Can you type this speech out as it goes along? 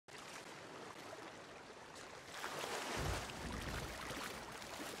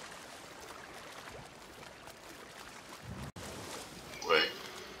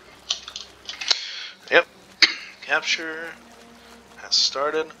capture has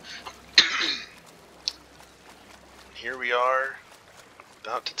started. Here we are,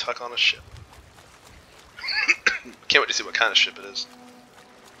 about to tuck on a ship. Can't wait to see what kind of ship it is.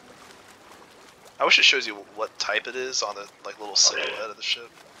 I wish it shows you what type it is on the like little silhouette of the ship.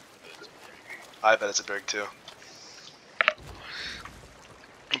 I bet it's a brig too.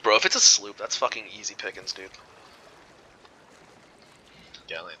 Bro, if it's a sloop, that's fucking easy pickings, dude.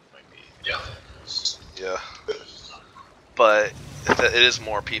 Galeon might be. Yeah. But it is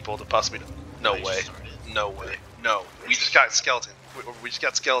more people to possibly. No way. No way. No. We just got skeleton. We just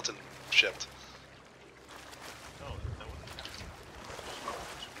got skeleton shipped.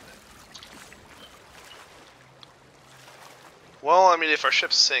 Well, I mean, if our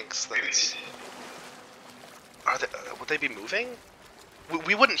ship sinks, then it's... Are they? Would they be moving?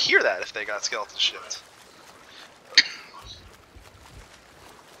 We wouldn't hear that if they got skeleton shipped.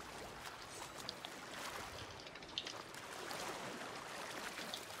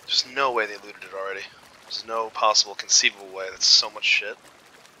 There's no way they looted it already. There's no possible conceivable way. That's so much shit.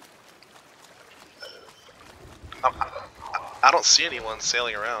 I don't see anyone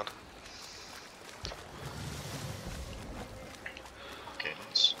sailing around. Okay,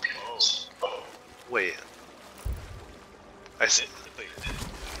 nice. Oh. Wait. I see.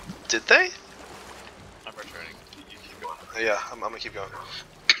 Did they? I'm returning. You keep going. Yeah, I'm gonna keep going.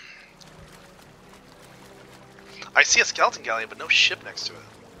 I see a skeleton galleon, but no ship next to it.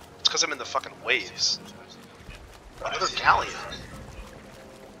 It's because I'm in the fucking waves. Another galleon.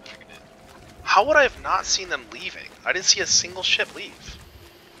 How would I have not seen them leaving? I didn't see a single ship leave.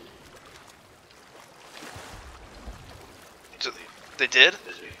 They did?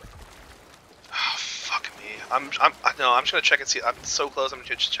 Oh, fuck me. No, I'm just gonna check and see. I'm so close. I'm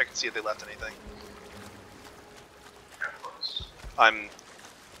gonna just check and see if they left anything. I'm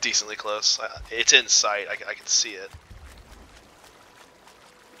decently close. It's in sight. I can see it.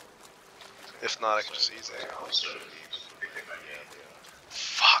 If not, I can just easily.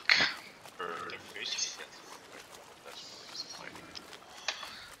 Fuck.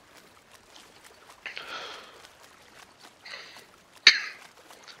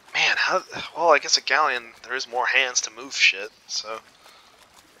 Man, how? Well, I guess a galleon. There is more hands to move shit. So.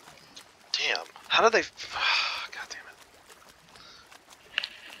 Damn. How do they? God damn it.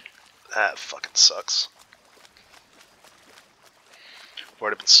 That fucking sucks. I've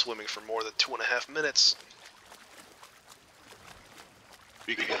already been swimming for more than 2.5 minutes.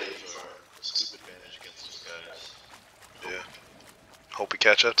 We could get our sleep advantage against these guys. Yeah. Hope we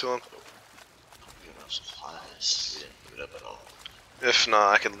catch up to them. We have no supplies. We didn't move it up at all. If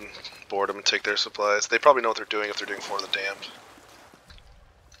not, I can board them and take their supplies. They probably know what they're doing if they're doing For the Damned.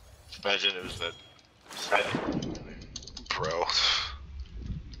 Imagine it was that. Bro.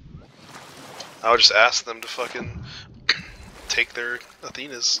 I would just ask them to fucking take their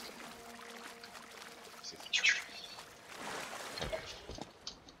Athenas.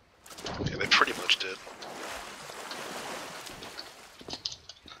 Yeah, they pretty much did.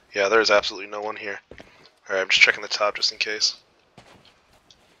 Yeah, there is absolutely no one here. Alright, I'm just checking the top just in case.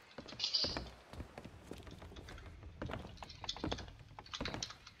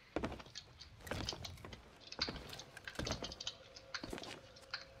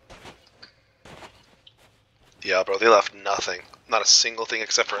 Yeah, bro, they left nothing. Not a single thing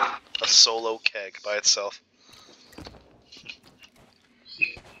except for a solo keg by itself.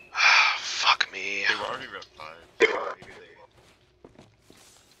 Fuck me. They were already rep 5. Maybe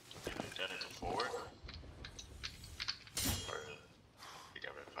they done it before. Or they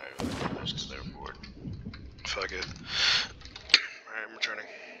got rep 5 just because they were bored. Fuck it. Alright, I'm returning.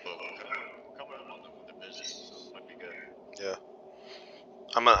 Well, coming up on them when they're busy, so it might be good. Yeah.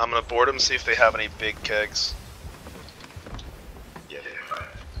 I'm gonna board them, see if they have any big kegs. Yeah, they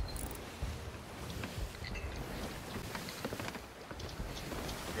might.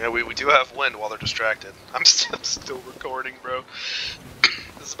 Yeah, we do have wind while they're distracted. I'm still recording, bro.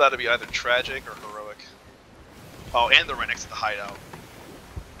 This is about to be either tragic or heroic. Oh, and they're right next to the hideout.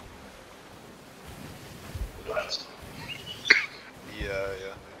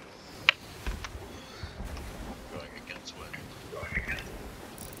 Yeah. Going against wind.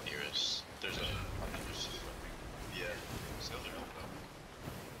 Nearest. There's a. Yeah. Sails are up.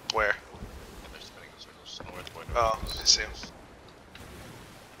 Where? And they're spinning in circles north. Oh, I see him.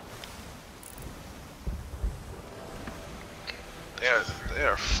 They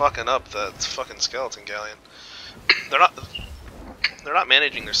are fucking up that fucking skeleton galleon. They're not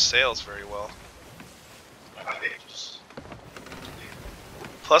managing their sails very well.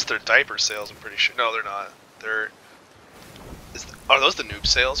 Plus their diaper sails, I'm pretty sure. No, they're not. Are those the noob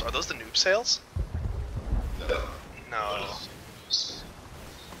sails? Are those the noob sails? No. No.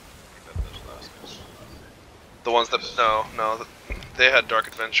 The ones that no, they had Dark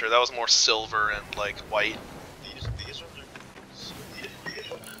Adventure. That was more silver and like white. These ones are.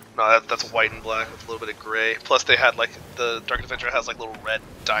 No, that's white and black with a little bit of gray. Plus, they had like the Dark Adventure has like little red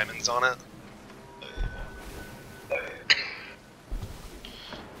diamonds on it.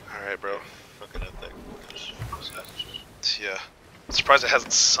 All right, bro. Looking at that. Yeah, I'm surprised it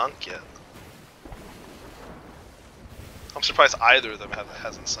hasn't sunk yet. I'm surprised either of them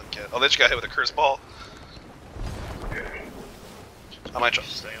hasn't sunk yet. Oh, they just got hit with a cursed ball. I might try.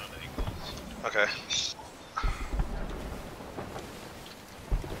 Stay on angles. Okay.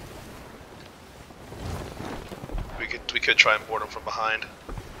 We could try and board them from behind.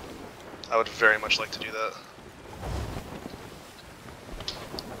 I would very much like to do that.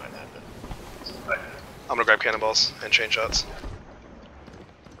 Might happen. I'm gonna grab cannonballs and chain shots.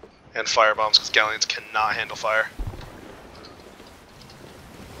 And fire bombs, because Galeons cannot handle fire.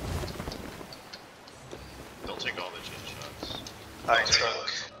 They'll take all the chain shots. I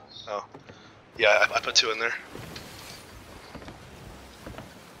oh. Yeah, I put 2 in there.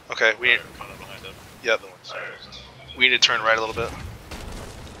 Okay, we need... Behind them. Yep. We need to turn right a little bit.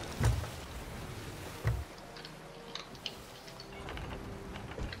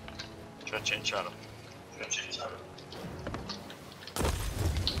 Try to chain shot him. Chain shot him.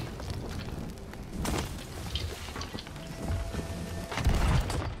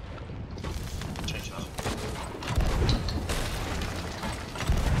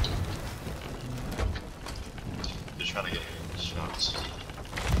 They're trying to get shots.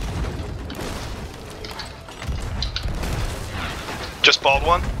 Just balled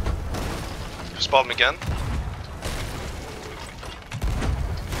one. Just balled him again.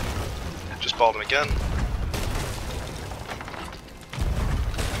 Just balled him again.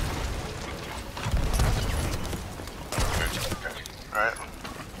 Alright.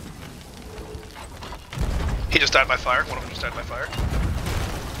 He just died by fire. One of them just died by fire.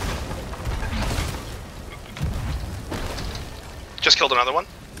 Just killed another one.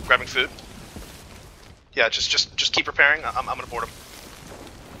 Grabbing food. Yeah, just keep preparing. I'm gonna board him.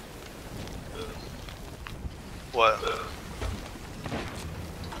 What?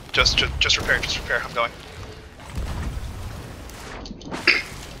 Just repair. I'm going.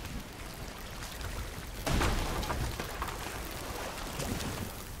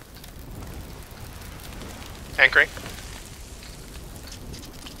 Anchoring.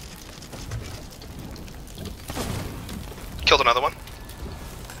 Killed another one.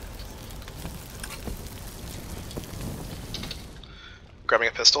 Grabbing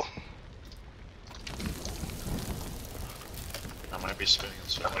a pistol. I might be spinning.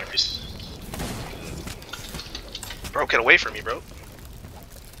 Bro, get away from me, bro.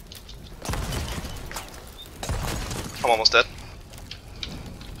 I'm almost dead.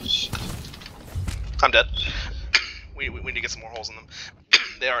 I'm dead. we need to get some more holes in them.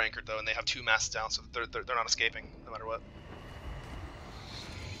 They are anchored though, and they have 2 masts down, so they're not escaping no matter what.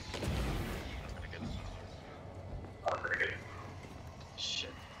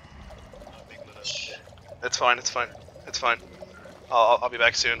 Shit. It's fine. It's fine. I'll be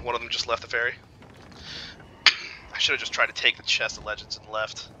back soon. One of them just left the ferry. I should have just tried to take the chest of legends and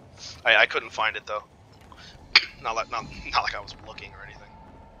left. I couldn't find it though. Not like I was looking or anything.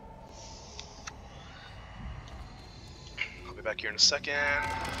 I'll be back here in a second.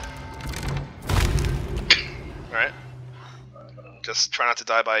 Alright. Just try not to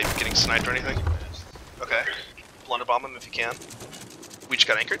die by getting sniped or anything. Okay. Blunder bomb him if you can. We just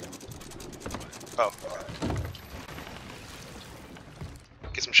got anchored? Oh.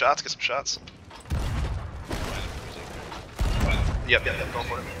 Get some shots. Yep, go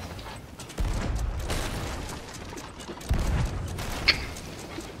for it.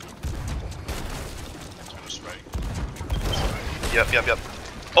 Yep.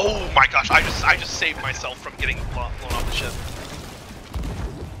 Oh my gosh, I just saved myself from getting blown off the ship.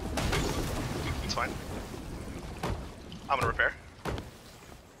 It's fine. I'm gonna repair.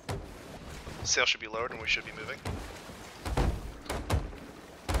 Sail should be lowered and we should be moving.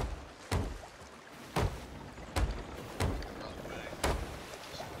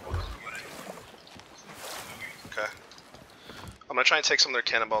 Okay. I'm gonna try and take some of their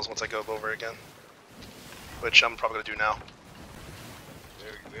cannonballs once I go over again. Which I'm probably gonna do now.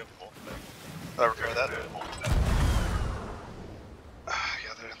 We have a whole thing. I'll repair that.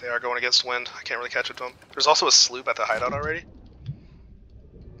 Yeah, they are going against wind. I can't really catch up to them. There's also a sloop at the hideout already.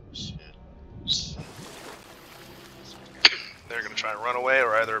 Shit. They're gonna try and run away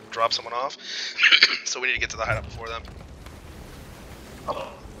or either drop someone off. So we need to get to the hideout before them.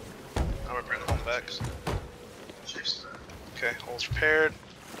 I'm repairing them on the back. Okay, hole's repaired.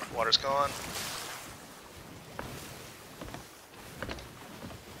 Water's gone.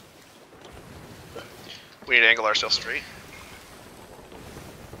 We need to angle ourselves straight.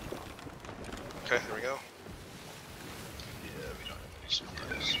 Okay, there we go. Yeah, we don't have any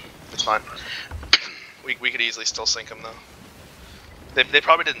supplies. It's fine. We could easily still sink them though. They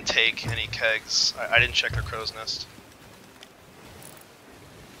probably didn't take any kegs. I didn't check their crow's nest.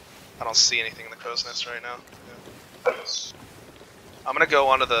 I don't see anything in the crow's nest right now. Yeah. I'm gonna go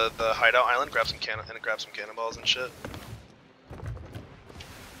onto the hideout island, grab some cannonballs and shit.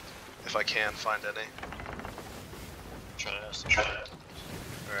 If I can find any. Trying to ask the chat.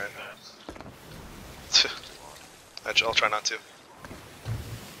 Alright. I'll try not to.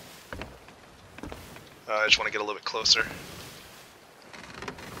 I just want to get a little bit closer.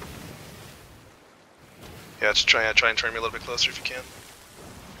 Yeah, just try and turn me a little bit closer if you can.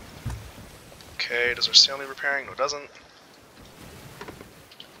 Okay, does our sail need repairing? No, it doesn't.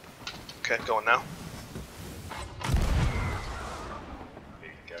 Okay, going now.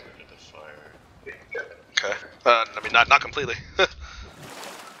 Got rid of the fire. Okay. I mean, not completely.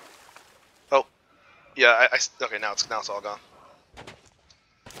 Oh, yeah. Okay. Now it's all gone.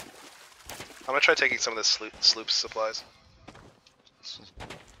 I'm gonna try taking some of this sloop's supplies.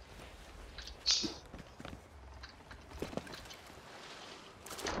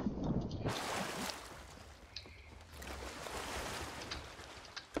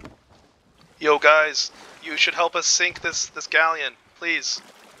 Yo, guys, you should help us sink this Galeon, please.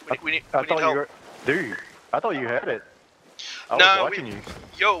 We need help. Dude, I thought you had it. I No, was watching you.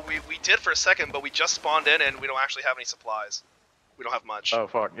 Yo, we did for a second, but we just spawned in and we don't actually have any supplies. We don't have much. Oh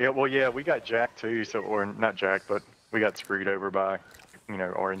fuck. Yeah, well yeah, we got jacked too, so or not jacked, but we got screwed over by,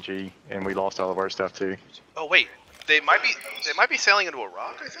 RNG, and we lost all of our stuff too. Oh wait, they might be sailing into a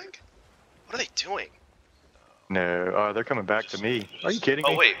rock, I think. What are they doing? No, they're coming back to me. Are you kidding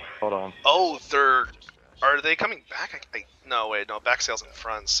me? Oh wait. Hold on. Oh, are they coming back? No, wait, no, back sail's in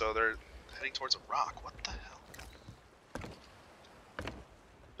front, so they're heading towards a rock. What the hell?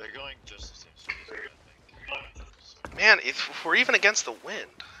 They're going just the same speed, I think. Man, if we're even against the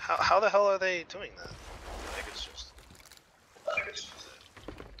wind, how the hell are they doing that? I think it's just.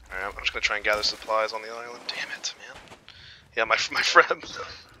 Alright, I'm just gonna try and gather supplies on the island. Damn it, man. Yeah,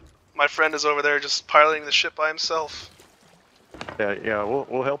 my friend is over there just piloting the ship by himself. Yeah,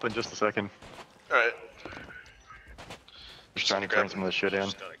 we'll help in just a second. Alright. Just trying to turn some of this shit in.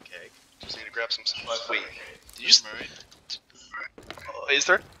 Just got a keg. Just need to grab some supplies. Wait, did you just... Murray? Is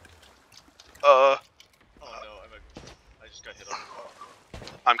there? Oh no, I just got hit on the car.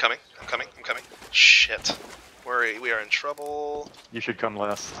 I'm coming. Shit. We are in trouble. You should come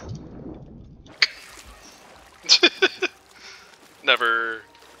less. Never.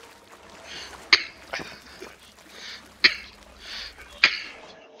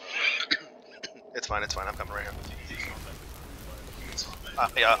 It's fine. I'm coming right here.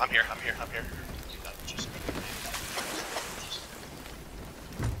 Yeah, I'm here.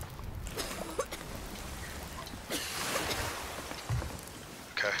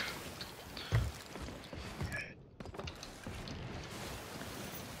 Okay.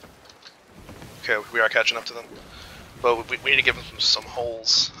 Okay, we are catching up to them, but we need to give them some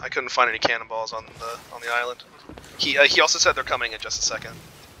holes. I couldn't find any cannonballs on the island. He also said they're coming in just a second.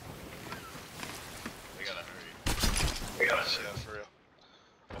 We gotta hurry. Yeah, for real.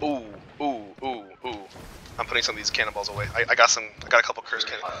 Ooh. I'm putting some of these cannonballs away. I got a couple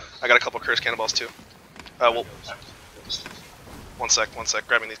curse cannonballs too. Well, one sec.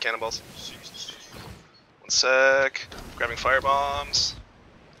 Grabbing these cannonballs. One sec. Grabbing fire bombs.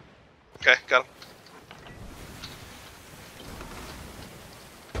 Okay, got him.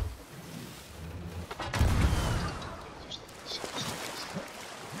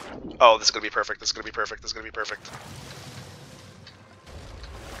 Oh, this is gonna be perfect.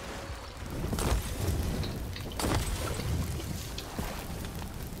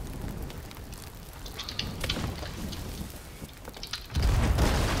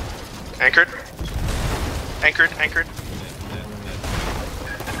 Anchored.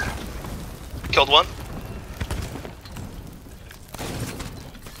 Killed one.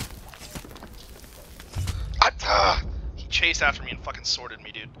 He chased after me and fucking sworded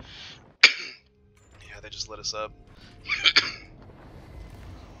me, dude. Yeah, they just lit us up.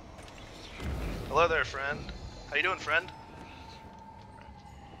 Hello there, friend. How you doing, friend?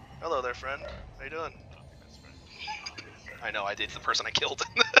 Hello there, friend. How you doing? I know, it's the person I killed.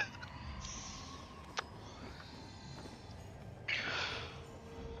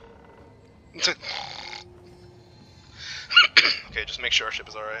 Okay, just make sure our ship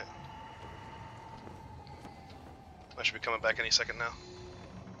is alright. I should be coming back any second now.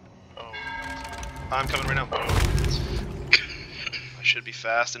 Oh, I'm coming right now. I should be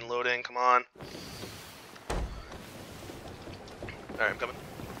fast and loading. Come on. Alright, I'm coming.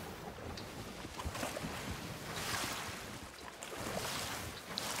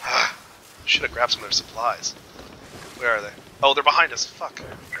 Should have grabbed some of their supplies. Where are they? Oh, they're behind us. Fuck.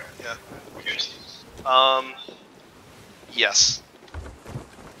 Yeah. Yes.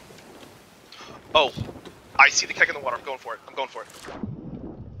 Oh, I see the keg in the water. I'm going for it. I'm going for it.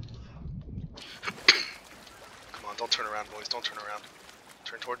 Come on, don't turn around, boys. Don't turn around.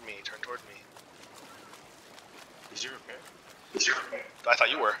 Turn toward me. Turn toward me. is you okay? I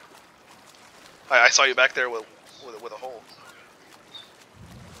thought you were. I saw you back there with a hole.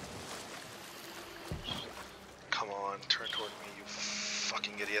 Come on, turn toward me, you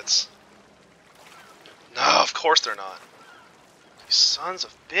fucking idiots. No, of course they're not. You sons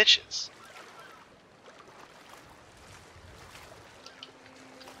of bitches.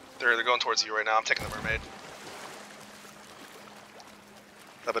 They're going towards you right now. I'm taking the mermaid.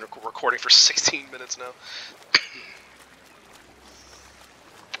 I've been recording for 16 minutes now.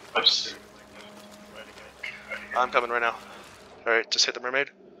 I'm coming right now. Alright, just hit the mermaid.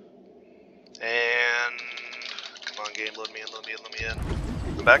 And come on, game, load me in, load me in, load me in.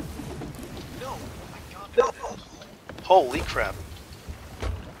 I'm back. No, I got that. Holy crap.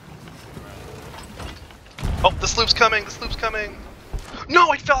 Oh, the sloop's coming, the sloop's coming.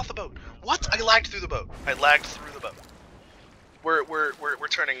 No, I fell off the boat. What? I lagged through the boat. I lagged through the boat. We're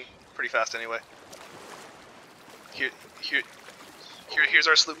turning pretty fast anyway. Here's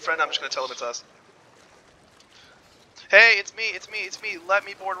our sloop friend. I'm just gonna tell him it's us. Hey, it's me. Let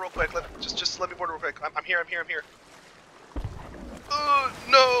me board real quick. Just let me board real quick. I'm here.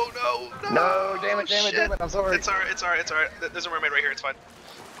 No. No, damn it, I'm sorry. It's alright. There's a mermaid right here. It's fine.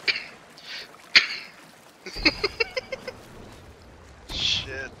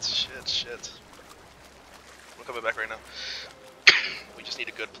 Shit. I'm coming back right now. We just need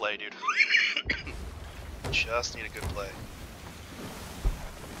a good play, dude. Just need a good play.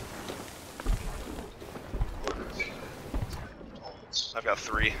 I've got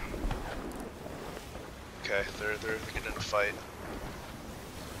 3. Okay, they're getting in a fight.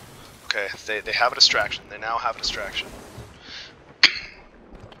 Okay, they have a distraction. They now have a distraction.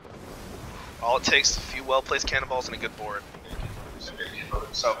 All it takes is a few well-placed cannonballs and a good board. Oh,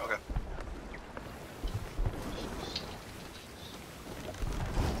 okay.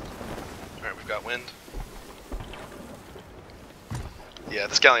 Alright, we've got wind. Yeah,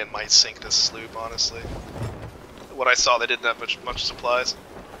 this Galeon might sink this sloop, honestly. What I saw, they didn't have much supplies.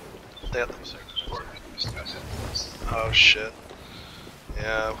 Oh shit.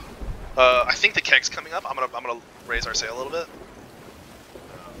 Yeah. I think the keg's coming up. I'm gonna raise our sail a little bit.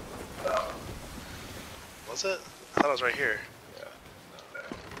 Was it? I thought it was right here.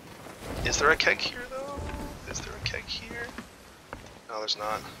 Is there a keg here though? Is there a keg here? No, there's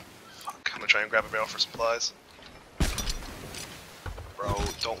not. Fuck. I'm gonna try and grab a barrel for supplies. Bro,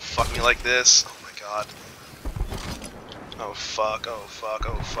 don't fuck me like this. Oh my god. Oh fuck.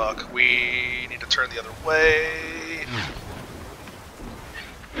 We need to turn the other way.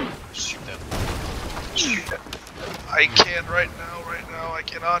 Shoot them. I can't right now, I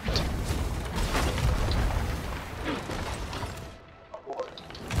cannot.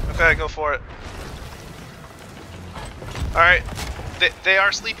 Okay, go for it. Alright, they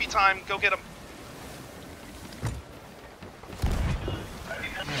are sleepy time, go get them.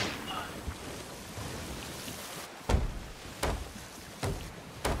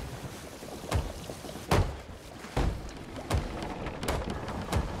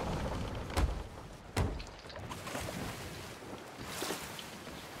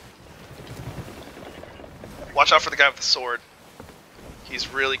 Watch out for the guy with the sword. He's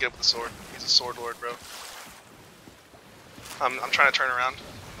really good with the sword. He's a sword lord, bro. I'm trying to turn around.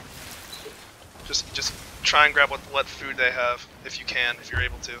 Just try and grab what food they have, if you can, if you're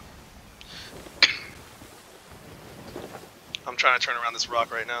able to. I'm trying to turn around this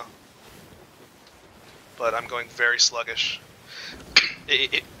rock right now, but I'm going very sluggish.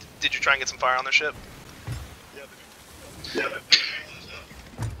 Did you try and get some fire on their ship? Yeah.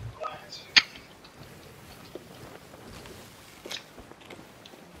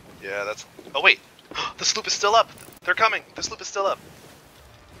 Yeah, that's... Oh wait! The sloop is still up! They're coming! The sloop is still up!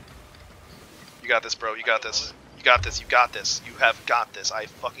 You got this, bro. You got this. You got this. You got this. You have got this. I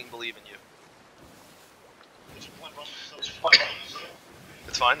fucking believe in you. It's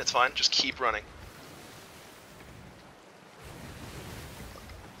fine. It's fine. Just keep running.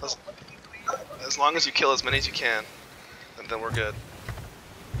 As long as you kill as many as you can, and then we're good.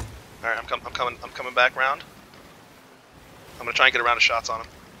 All right, I'm coming back round. I'm gonna try and get a round of shots on him.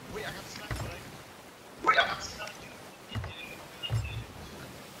 Wait, I got snack,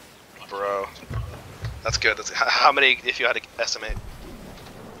 Bro. That's good. How many, if you had to estimate?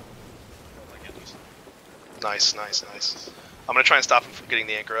 Like at least. Nice, nice, nice. I'm gonna try and stop him from getting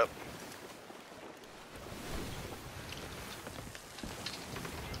the anchor up.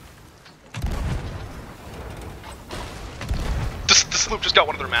 The sloop just got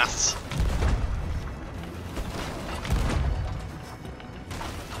one of their masts.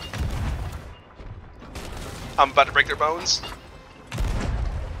 I'm about to break their bones.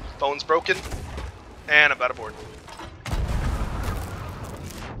 Bones broken. And I'm about to board.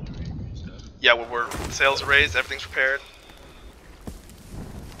 Yeah, we're sails are raised, everything's prepared.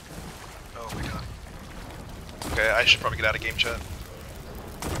 Oh my god. Okay, I should probably get out of game chat.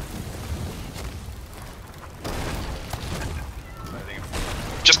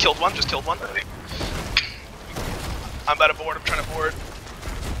 Just killed one, just killed one. I'm about to board, I'm trying to board.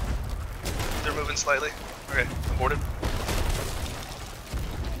 They're moving slightly. Okay, I'm boarded.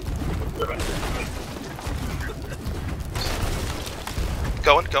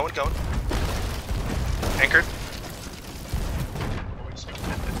 Going. Anchored.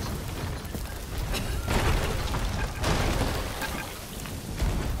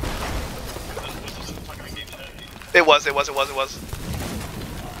 It was.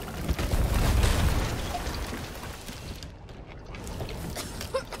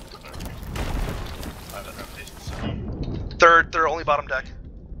 They're only bottom deck.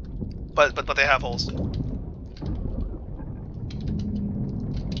 But they have holes.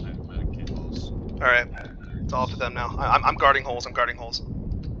 Alright. It's all up to them now. I'm guarding holes,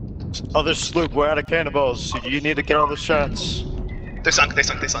 Other sloop, we're out of cannonballs. You need to get all the shots. They sunk.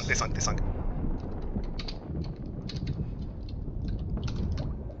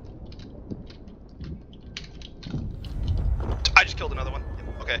 I just killed another one.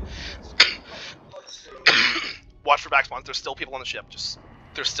 Okay. Watch for back spawns. There's still people on the ship.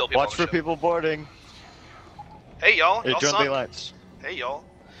 There's still people on Watch the for ship. people boarding. Hey y'all. Hey, Y'all join sunk. the alliance. Hey y'all.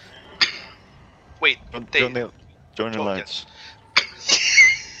 Wait. Join the Oh, alliance.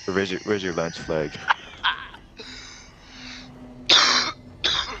 Where's your alliance flag? Oh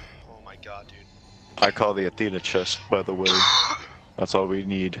my god, dude. I call the Athena chest, by the way. That's all we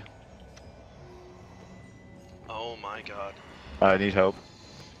need. Oh my god. I need help.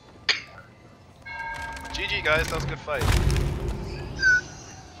 GG guys, that was a good fight.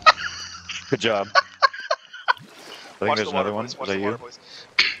 Good job. I think Watch there's the water, another one. boys. Is Watch that the you? water, boys.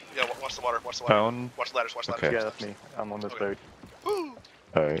 Yeah, watch the water. Pound? Watch the ladders. Okay. Yeah, that's me. I'm on this Okay. boat. Woo.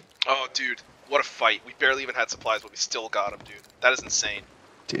 Alright. Oh, dude, what a fight. We barely even had supplies, but we still got them, dude. That is insane.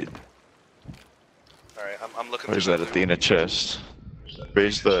 Dude. Alright, I'm looking Where's through that Athena chest?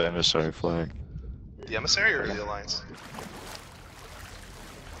 Raise the emissary flag. The emissary or the alliance?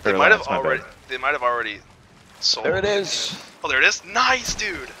 Or They might have alliance, my already. bad. They might have already sold. There it is! Oh, there it is. Nice,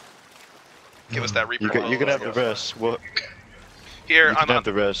 dude. Give us that Reaper. You can have the rest. Well, Here, you can have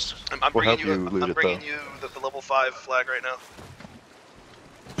the rest. I'm We'll bringing help you. you loot I'm it, bringing though. you the level 5 flag right now.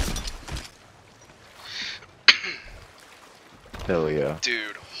 Hell yeah.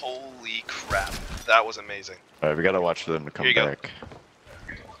 Dude, holy crap, that was amazing. Alright, we gotta watch for them to come Here you go. back.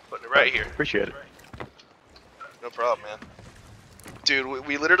 Putting it right here. Appreciate it. No problem, man. Dude,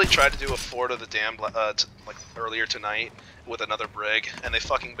 we literally tried to do a Fort of the Damned like earlier tonight with another brig, and they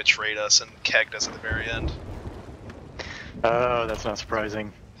fucking betrayed us and kegged us at the very end. Oh, that's not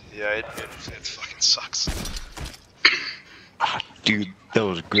surprising. Yeah, it fucking sucks. Ah, dude, that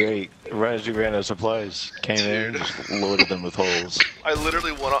was great. Right as we ran out of supplies, came in, Dude. just loaded them with holes. I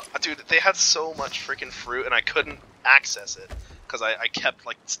literally went on. Dude, they had so much freaking fruit, and I couldn't access it because I kept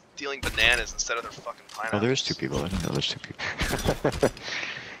like stealing bananas instead of their fucking pineapples. Oh, there's 2 people. I didn't know there's 2 people.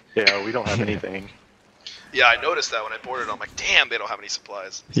 Yeah, we don't have anything. Yeah, I noticed that when I boarded. I'm like, damn, they don't have any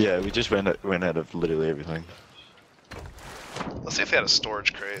supplies. Yeah, we just ran out of literally everything. Let's see if they had a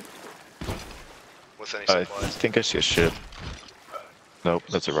storage crate with any I supplies. think I see a ship. Nope,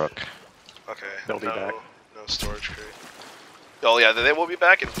 that's a rock. Okay. They'll be back. No storage crate. Oh yeah, they will be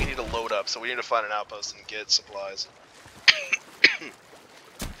back, and we need to load up. So we need to find an outpost and get supplies.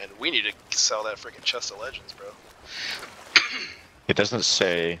 And we need to sell that freaking chest of legends, bro. It doesn't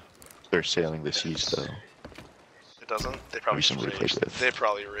say they're sailing the seas though. It doesn't. They probably Recently rage. played with. They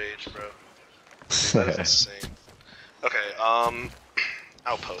probably rage, bro. Dude, that is insane. Okay.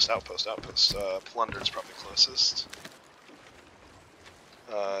 Outpost. Plunder's probably closest.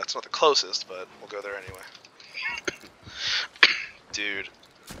 It's not the closest, but we'll go there anyway. Dude,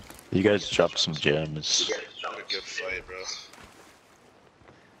 You guys dropped some gems. what a good fight, bro.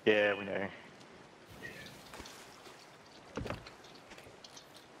 Yeah, we know.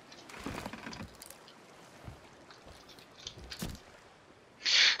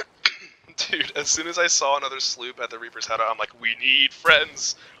 Dude, as soon as I saw another sloop at the Reaper's Hideout, I'm like, we need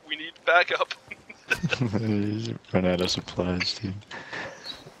friends. We need backup. Run out of supplies, dude.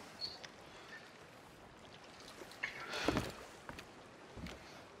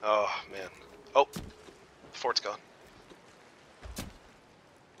 Oh, man. Oh, fort's gone.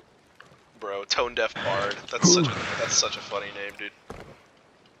 Bro, Tone Deaf Bard. That's such a funny name, dude.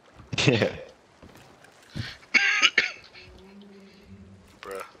 Yeah.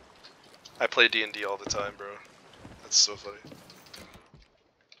 Bruh. I play D&D all the time, bro. That's so funny.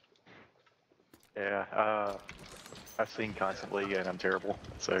 Yeah, I've seen constantly and I'm terrible,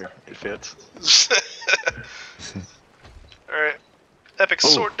 so it fits. Alright. Epic Oh.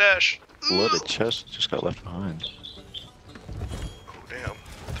 Sword Dash! Loaded chest just got left behind. Oh, damn.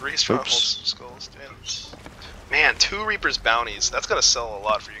 3 strongholds, skulls, damn. Man, 2 Reaper's bounties. That's gonna sell a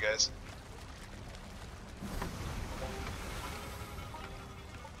lot for you guys.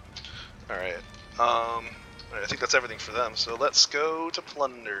 Alright. Alright, I think that's everything for them, so let's go to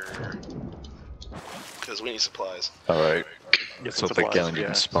Plunder. Because we need supplies. Alright. Get So some if the supplies, Galeon yeah.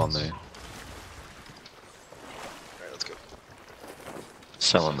 didn't spawn there. Alright, let's go.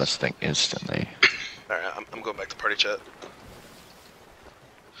 Selling this thing instantly. Alright, I'm going back to party chat.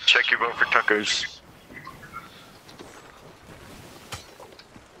 Check your vote for Tuckers.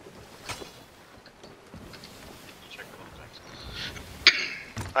 Check the things.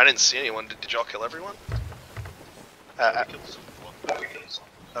 I didn't see anyone. Did y'all kill everyone? Killed someone.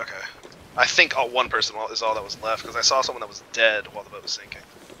 Okay. I think one person is all that was left because I saw someone that was dead while the boat was sinking.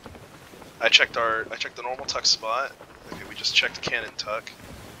 I checked the normal tuck spot. Okay, we just checked cant and tuck.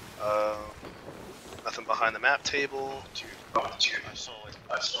 Nothing behind the map table. Dude, I saw like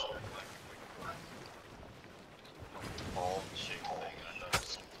ball shaped thing and I thought it was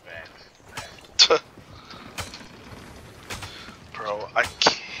some bad. Bro, I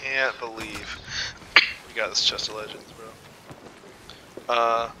can't believe we got this chest of legends, bro.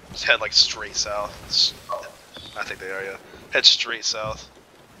 Just head like straight south. I think they are, yeah. Head straight south.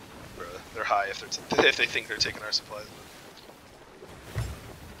 Bro, they're high if they think they're taking our supplies.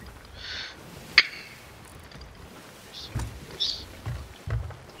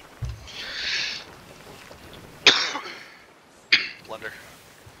 Blunder.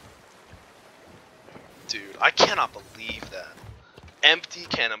 Dude, I cannot believe that. Empty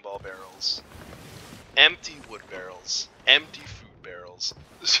cannonball barrels. Empty wood barrels. Empty food barrels.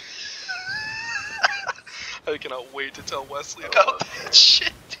 I cannot wait to tell Wesley about that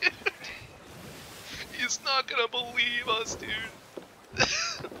shit, dude. He's not gonna believe us, dude.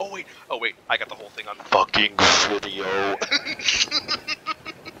 Oh wait, I got the whole thing on fucking video.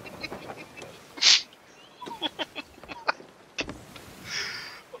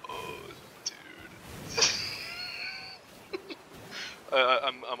 Oh, dude.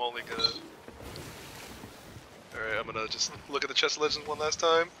 I'm only gonna. Alright, I'm gonna just look at the chest of legends one last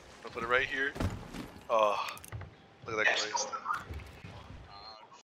time. I'll put it right here. Oh, look at that glaze.